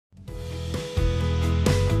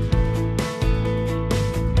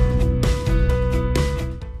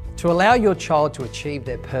To allow your child to achieve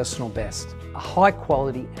their personal best, a high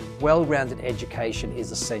quality and well-rounded education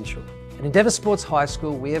is essential. At Endeavour Sports High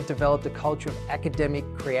School, we have developed a culture of academic,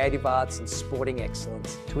 creative arts and sporting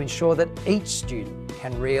excellence to ensure that each student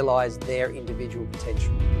can realise their individual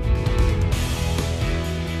potential.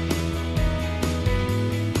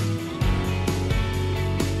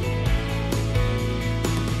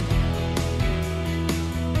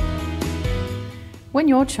 When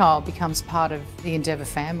your child becomes part of the Endeavour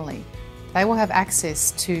family, they will have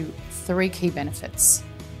access to 3 key benefits.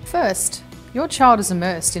 First, your child is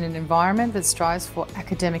immersed in an environment that strives for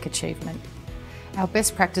academic achievement. Our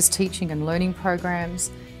best practice teaching and learning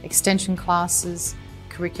programs, extension classes,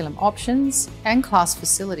 curriculum options and class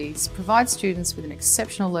facilities provide students with an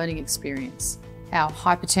exceptional learning experience. Our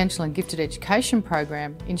High Potential and Gifted Education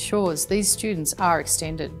program ensures these students are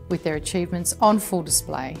extended with their achievements on full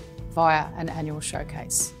display via an annual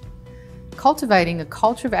showcase. Cultivating a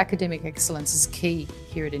culture of academic excellence is key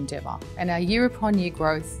here at Endeavour, and our year-upon-year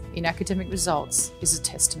growth in academic results is a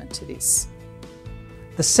testament to this.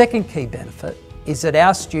 The second key benefit is that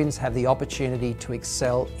our students have the opportunity to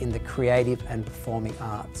excel in the creative and performing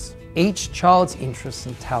arts. Each child's interests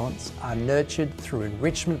and talents are nurtured through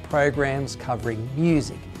enrichment programs covering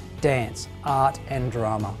music, dance, art and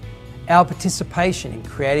drama. Our participation in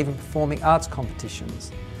creative and performing arts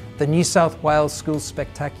competitions, the New South Wales School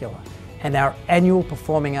Spectacular and our annual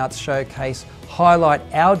Performing Arts Showcase highlight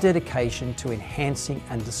our dedication to enhancing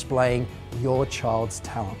and displaying your child's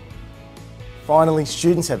talent. Finally,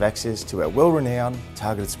 students have access to our well-renowned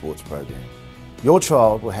targeted sports program. Your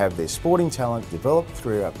child will have their sporting talent developed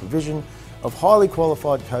through our provision of highly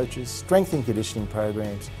qualified coaches, strength and conditioning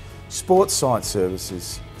programs, sports science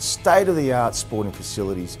services, state-of-the-art sporting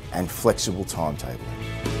facilities and flexible timetabling.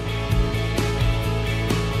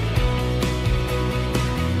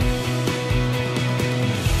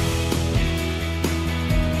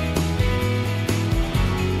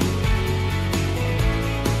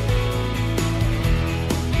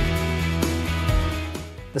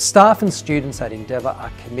 The staff and students at Endeavour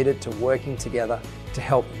are committed to working together to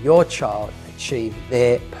help your child achieve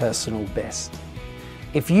their personal best.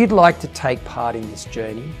 If you'd like to take part in this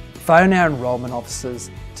journey, phone our enrolment officers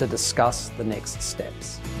to discuss the next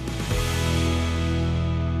steps.